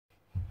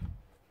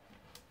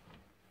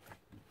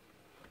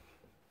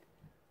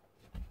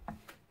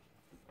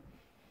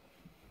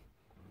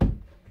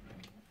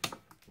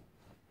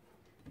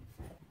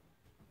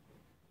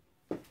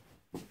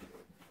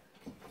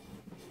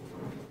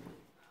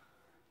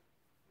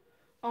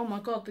Oh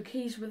my god, the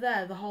keys were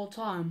there the whole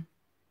time.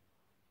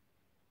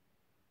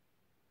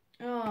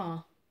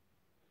 Ah.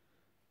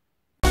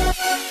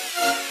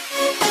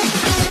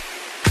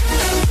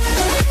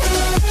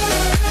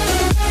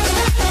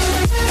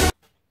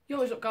 Yo,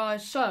 what's up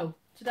guys? So,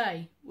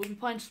 today we'll be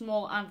playing some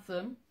more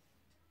Anthem.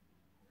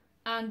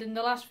 And in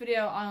the last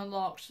video I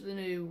unlocked the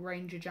new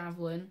Ranger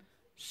Javelin.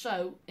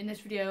 So, in this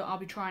video I'll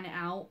be trying it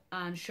out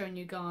and showing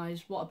you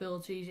guys what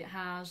abilities it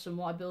has and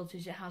what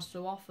abilities it has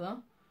to offer.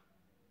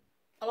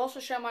 I'll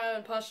also share my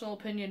own personal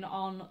opinion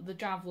on the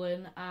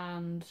Javelin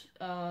and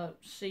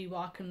see what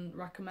I can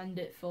recommend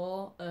it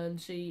for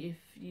and see if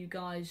you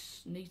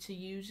guys need to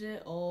use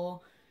it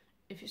or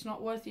if it's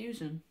not worth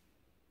using.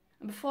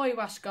 And before you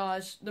ask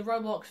guys, the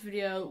Roblox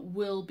video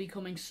will be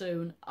coming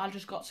soon. I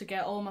just got to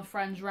get all my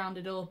friends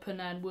rounded up and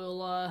then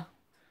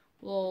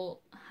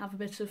we'll have a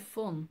bit of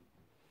fun.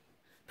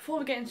 Before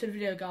we get into the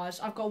video guys,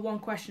 I've got one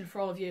question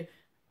for all of you.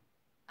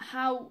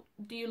 How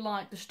do you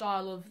like the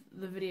style of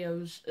the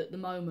videos at the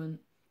moment?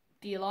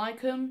 Do you like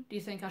them? Do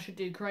you think I should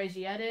do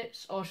crazy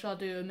edits or should I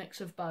do a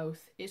mix of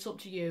both? It's up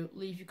to you.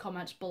 Leave your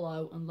comments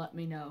below and let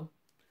me know.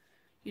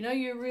 You know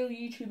you're a real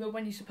YouTuber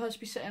when you're supposed to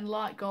be setting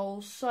like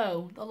goals.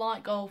 So, the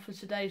like goal for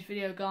today's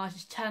video guys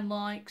is 10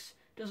 likes.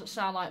 Doesn't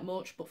sound like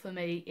much, but for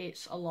me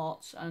it's a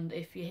lot. And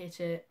if you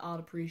hit it, I'd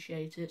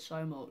appreciate it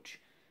so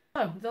much.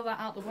 So, with all that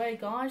out of the way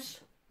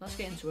guys, let's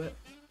get into it.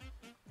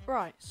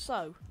 Right,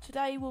 so,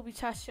 today we'll be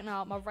testing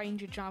out my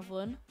Ranger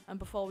Javelin. And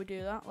before we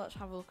do that, let's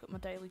have a look at my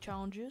daily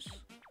challenges.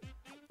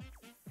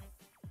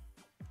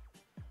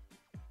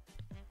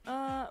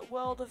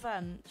 World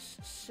events,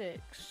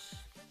 6.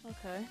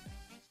 Okay.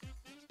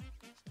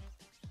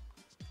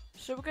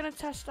 So we're going to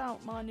test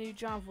out my new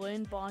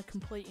Javelin by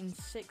completing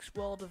 6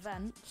 world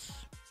events.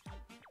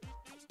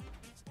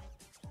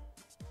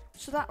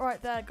 So that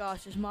right there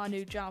guys is my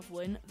new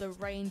Javelin, the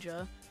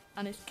Ranger,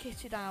 and it's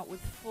kitted out with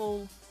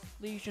full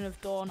Legion of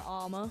Dawn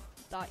armour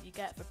that you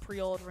get for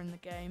pre-ordering the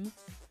game.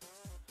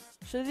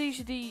 So these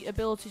are the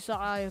abilities that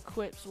I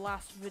equipped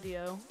last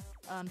video,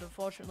 and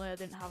unfortunately I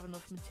didn't have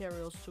enough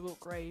materials to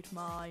upgrade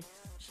my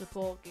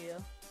support gear.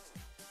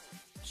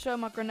 So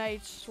my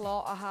grenade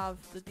slot, I have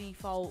the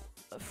default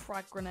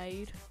frag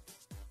grenade,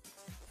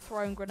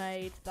 thrown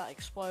grenade that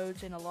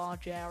explodes in a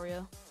large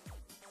area.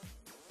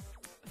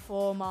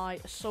 For my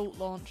assault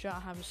launcher I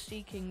have a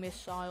seeking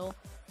missile,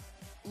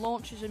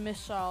 launches a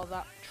missile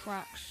that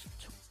tracks.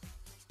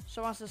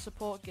 So as the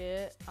support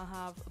gear I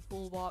have a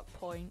bulwark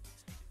point,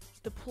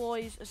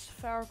 deploys a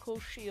spherical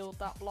shield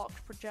that blocks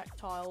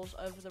projectiles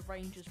over the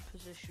ranger's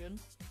position,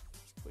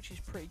 which is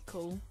pretty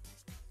cool.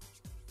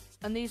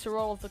 And these are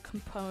all of the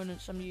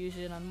components I'm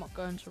using. I'm not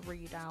going to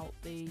read out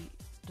the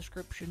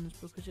descriptions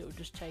because it would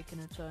just take an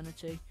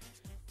eternity.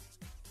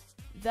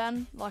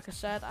 Then, like I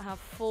said, I have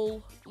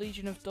full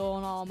Legion of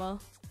Dawn armour.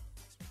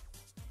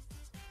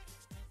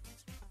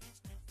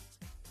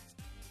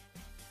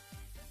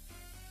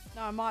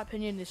 Now in my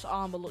opinion this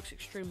armour looks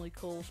extremely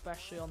cool,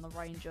 especially on the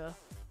Ranger.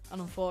 And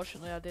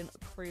unfortunately I didn't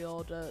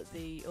pre-order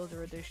the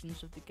other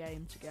editions of the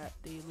game to get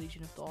the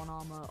Legion of Dawn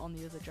armour on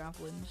the other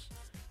Javelins.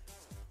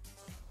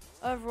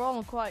 Overall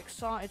I'm quite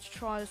excited to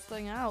try this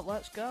thing out,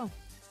 let's go.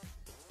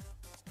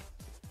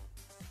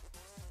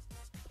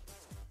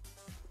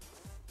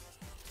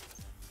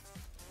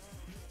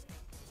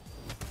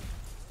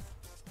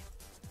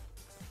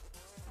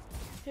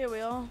 Here we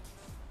are.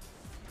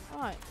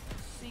 Right,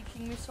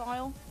 seeking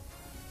missile.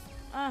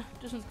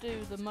 Doesn't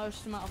do the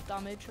most amount of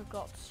damage, I've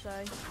got to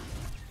say.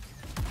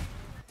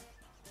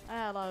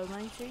 Hello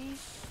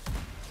mateys.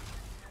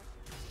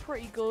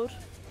 Pretty good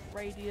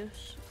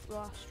radius,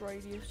 blast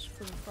radius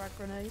for the frag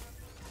grenade.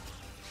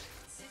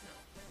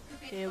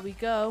 Here we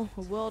go,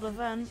 a world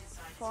event,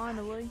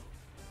 finally.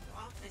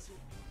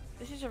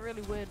 This is a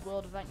really weird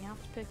world event, you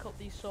have to pick up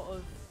these sort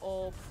of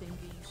orb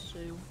thingies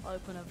to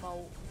open a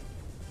vault.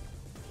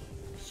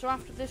 So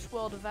after this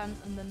world event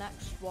and the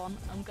next one,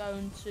 I'm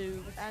going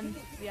to end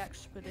the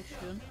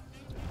expedition.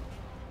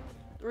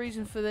 The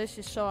reason for this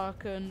is so I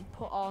can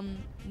put on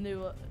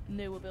new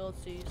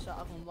abilities that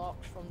I've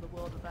unlocked from the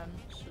world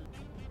events.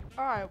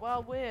 Alright,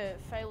 well we're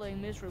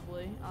failing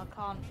miserably. I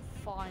can't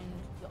find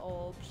the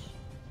orbs.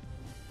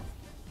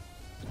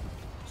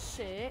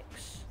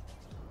 6.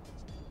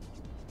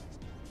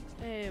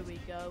 Here we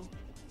go.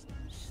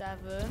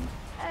 7.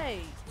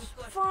 8.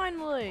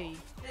 Finally!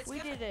 We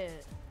did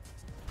it.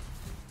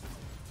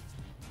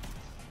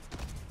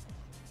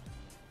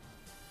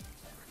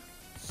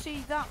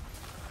 See that?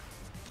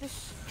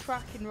 This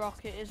tracking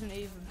rocket isn't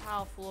even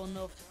powerful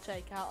enough to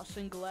take out a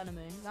single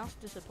enemy. That's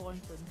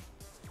disappointing.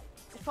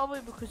 It's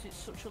probably because it's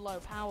such a low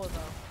power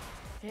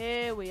though.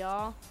 Here we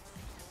are.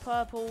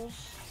 Purples.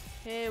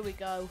 Here we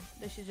go.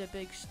 This is a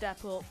big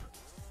step up.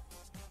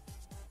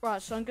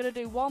 Right, so I'm going to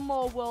do one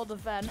more world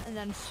event and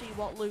then see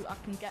what loot I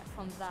can get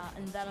from that.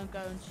 And then I'm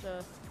going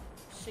to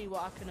see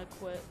what I can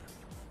equip.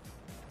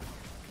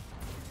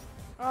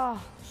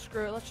 Ah,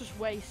 screw it. Let's just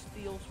waste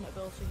the ultimate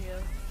ability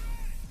here.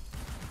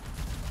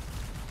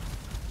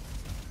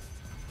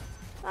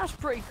 That's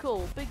pretty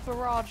cool. Big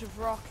barrage of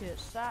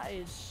rockets. That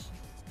is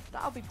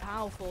That'll be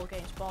powerful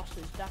against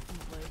bosses,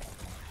 definitely.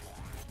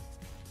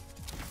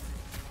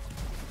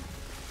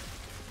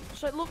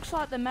 So it looks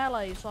like the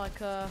melee is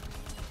like a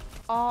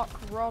arc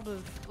rod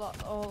of,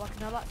 or like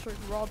an electric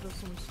rod of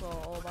some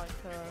sort, or like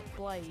a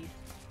blade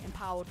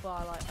empowered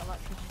by like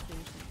electricity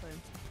or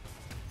something.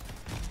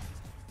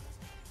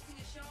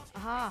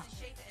 Aha!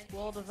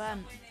 World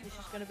event. This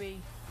is going to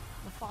be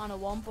the final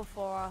one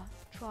before I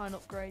try and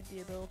upgrade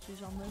the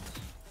abilities on this.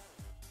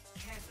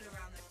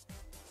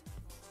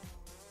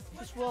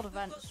 This world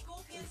event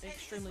is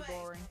extremely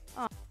boring.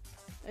 Ah,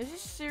 is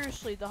this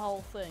seriously the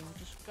whole thing?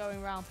 Just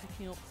going around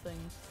picking up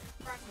things?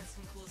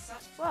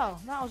 Well,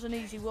 that was an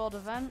easy world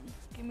event.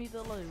 Give me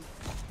the loot.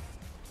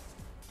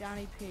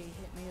 Danny P,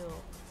 hit me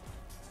up.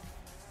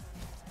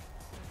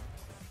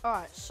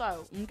 Alright,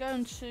 so I'm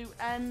going to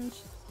end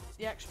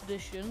the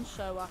expedition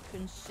so I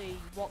can see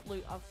what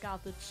loot I've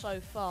gathered so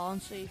far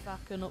and see if I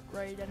can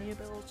upgrade any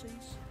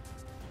abilities.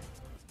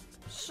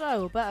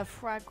 So, a better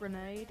frag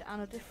grenade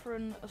and a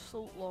different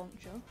assault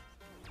launcher.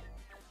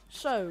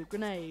 So,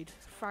 grenade,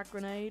 frag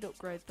grenade,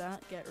 upgrade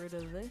that, get rid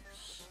of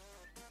this.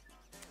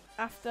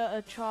 After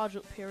a charge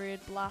up period,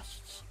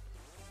 blasts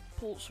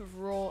pulse of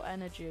raw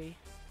energy.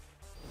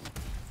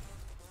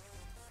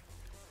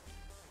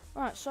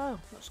 Right, so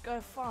let's go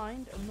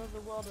find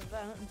another world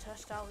event and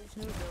test out these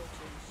new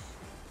abilities.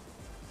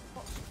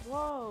 What's,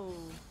 whoa!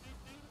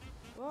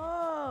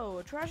 Whoa!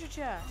 A treasure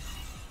chest!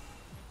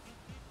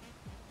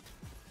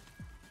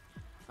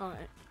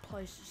 Alright,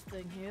 place this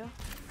thing here.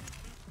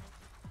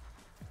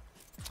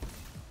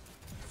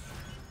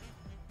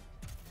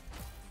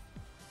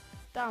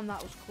 Damn,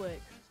 that was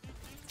quick.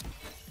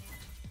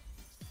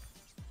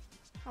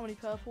 How many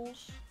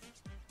purples?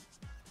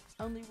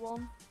 Only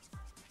one?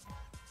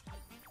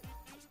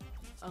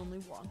 Only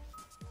one.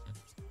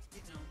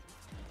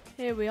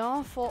 Here we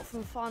are, fourth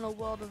and final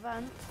world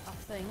event, I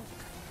think.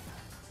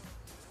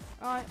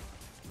 Alright,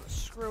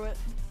 screw it.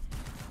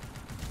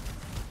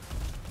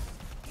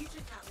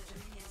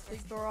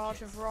 Big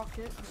barrage of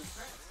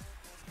rockets.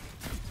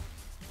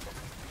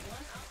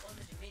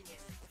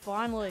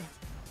 Finally.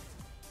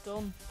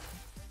 Done.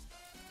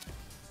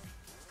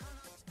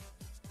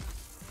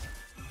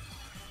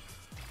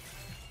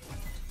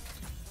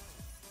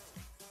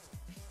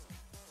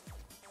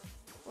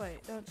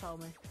 Wait, don't tell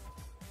me.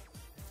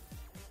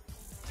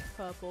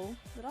 Purple.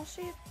 Did I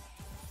see it?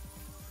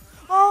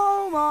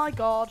 Oh my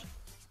god.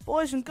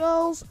 Boys and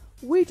girls,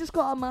 we just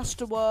got a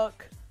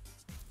masterwork.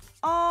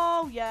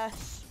 Oh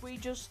yes, we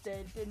just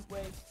did, didn't we?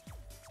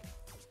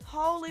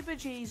 Holy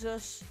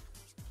bejesus.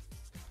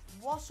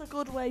 What a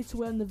good way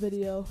to end the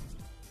video.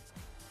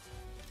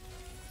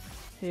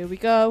 Here we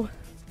go.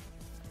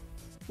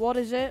 What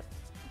is it?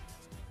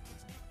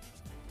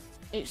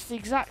 It's the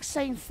exact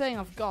same thing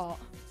I've got.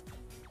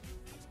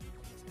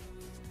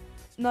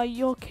 No,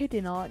 you're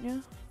kidding, aren't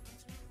you?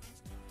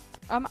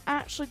 I'm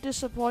actually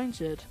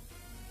disappointed.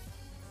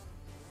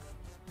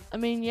 I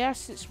mean,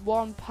 yes, it's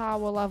one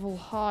power level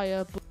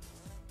higher, but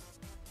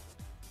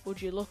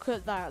would you look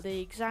at that?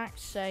 The exact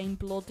same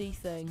bloody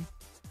thing.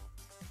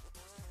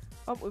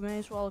 Oh, we may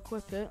as well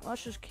equip it.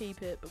 Let's just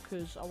keep it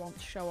because I want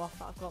to show off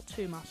that I've got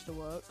two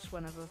masterworks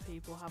whenever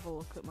people have a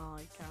look at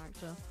my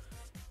character.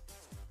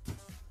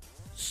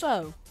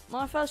 So,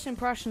 my first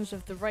impressions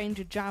of the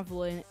Ranger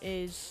Javelin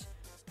is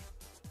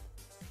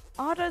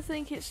I don't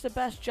think it's the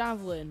best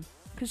Javelin.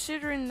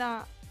 Considering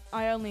that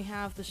I only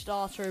have the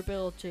starter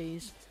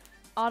abilities,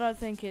 I don't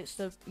think it's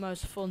the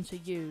most fun to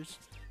use.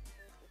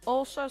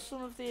 Also,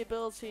 some of the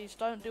abilities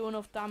don't do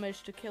enough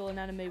damage to kill an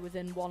enemy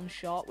within one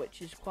shot,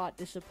 which is quite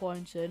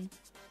disappointing.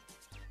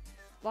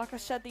 Like I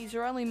said, these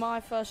are only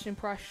my first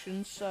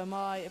impressions, so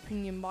my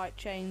opinion might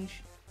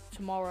change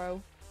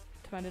tomorrow,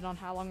 depending on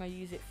how long I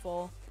use it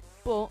for.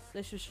 But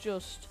this was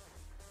just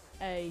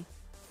a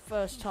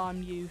first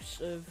time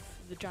use of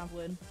the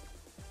Javelin.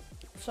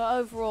 So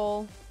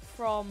overall,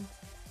 from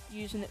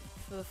using it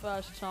for the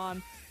first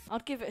time,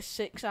 I'd give it a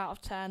 6 out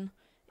of 10.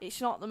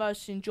 It's not the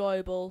most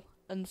enjoyable,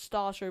 and the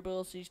starter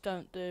abilities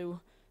don't do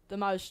the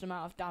most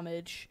amount of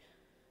damage.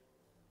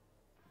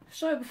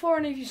 So before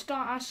any of you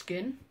start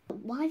asking,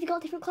 why have you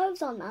got different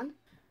clothes on, man?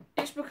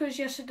 It's because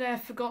yesterday I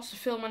forgot to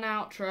film an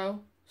outro,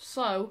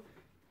 so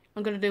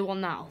I'm going to do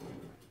one now.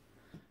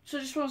 So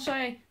I just want to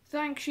say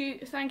thank you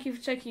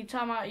for taking your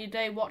time out of your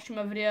day watching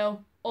my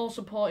video. All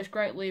support is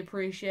greatly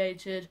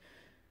appreciated.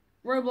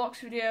 Roblox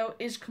video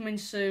is coming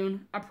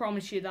soon, I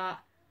promise you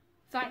that.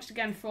 Thanks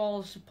again for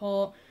all the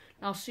support.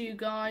 I'll see you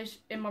guys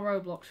in my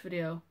Roblox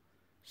video.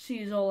 See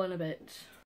you all in a bit.